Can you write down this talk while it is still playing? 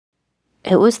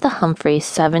It was the Humphreys'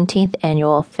 17th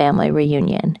annual family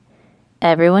reunion.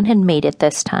 Everyone had made it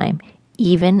this time,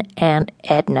 even Aunt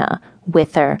Edna,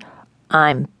 with her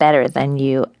 "I'm better than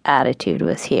you" attitude,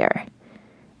 was here.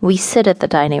 We sit at the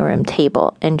dining room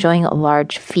table, enjoying a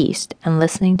large feast and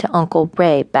listening to Uncle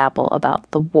Ray babble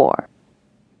about the war.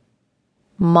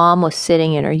 Mom was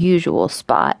sitting in her usual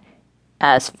spot,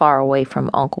 as far away from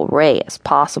Uncle Ray as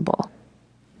possible.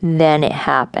 Then it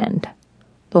happened.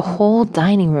 The whole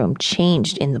dining room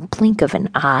changed in the blink of an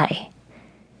eye.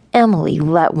 Emily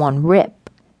let one rip,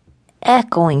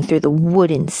 echoing through the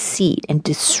wooden seat and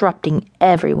disrupting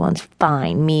everyone's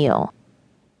fine meal.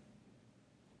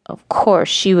 Of course,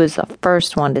 she was the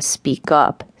first one to speak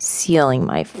up, sealing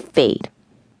my fate.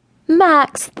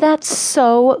 "Max, that's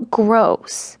so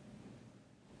gross."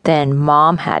 Then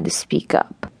Mom had to speak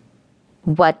up.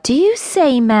 "What do you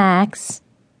say, Max?"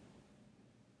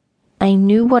 I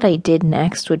knew what I did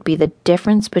next would be the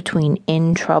difference between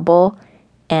in trouble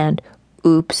and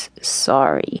oops,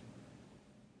 sorry.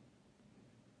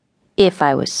 If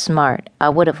I was smart, I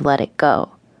would have let it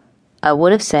go. I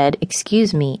would have said,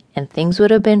 "Excuse me," and things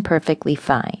would have been perfectly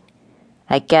fine.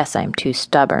 I guess I'm too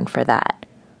stubborn for that.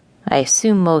 I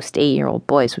assume most 8-year-old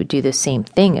boys would do the same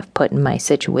thing if put in my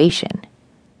situation.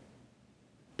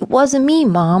 "It wasn't me,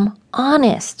 Mom.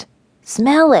 Honest.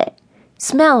 Smell it.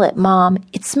 Smell it, Mom.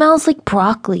 It smells like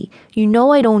broccoli. You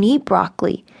know I don't eat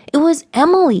broccoli. It was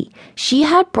Emily. She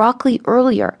had broccoli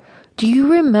earlier. Do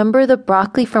you remember the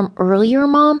broccoli from earlier,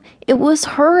 Mom? It was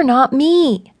her, not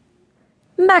me."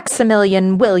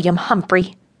 "Maximilian William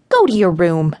Humphrey, go to your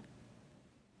room."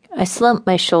 I slumped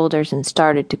my shoulders and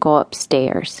started to go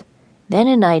upstairs. Then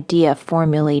an idea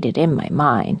formulated in my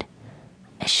mind.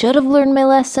 I should have learned my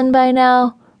lesson by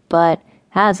now, but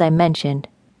as I mentioned,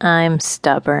 I'm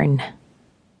stubborn.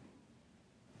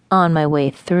 On my way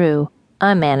through,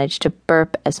 I managed to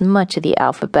burp as much of the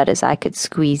alphabet as I could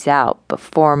squeeze out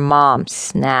before Mom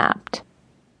snapped.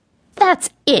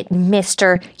 "That's it,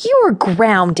 mister. You're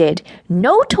grounded.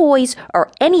 No toys or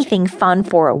anything fun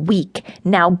for a week.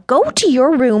 Now go to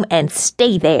your room and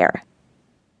stay there."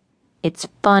 It's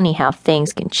funny how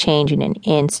things can change in an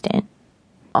instant.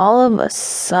 All of a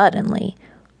sudden,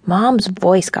 Mom's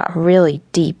voice got really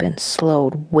deep and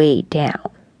slowed way down.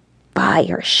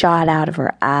 Fire shot out of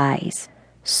her eyes.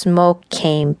 Smoke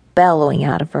came bellowing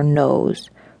out of her nose.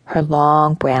 Her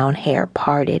long brown hair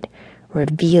parted,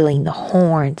 revealing the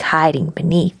horns hiding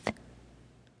beneath.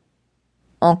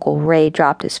 Uncle Ray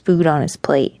dropped his food on his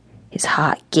plate, his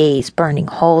hot gaze burning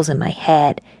holes in my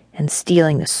head and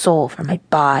stealing the soul from my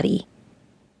body.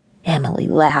 Emily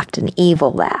laughed an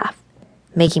evil laugh,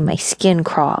 making my skin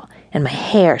crawl and my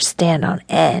hair stand on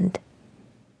end.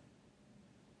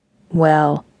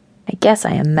 Well, I guess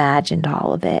I imagined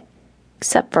all of it.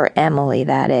 Except for Emily,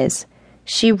 that is.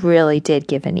 She really did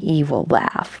give an evil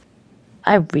laugh.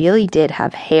 I really did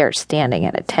have hair standing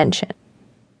at attention.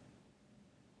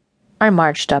 I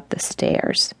marched up the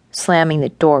stairs, slamming the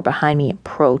door behind me in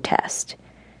protest.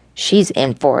 She's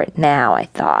in for it now, I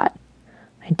thought.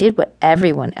 I did what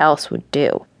everyone else would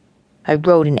do. I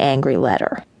wrote an angry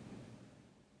letter.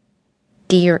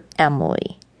 "Dear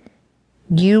Emily,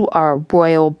 you are a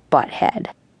royal butthead.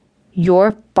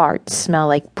 Your farts smell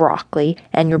like broccoli,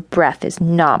 and your breath is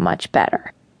not much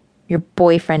better. Your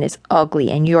boyfriend is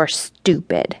ugly, and you're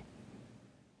stupid.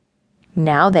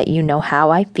 Now that you know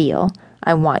how I feel,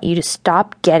 I want you to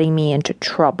stop getting me into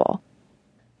trouble.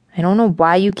 I don't know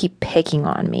why you keep picking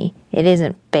on me. It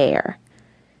isn't fair.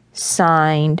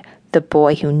 Signed, the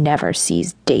boy who never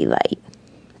sees daylight.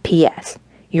 P.S.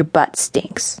 Your butt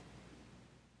stinks."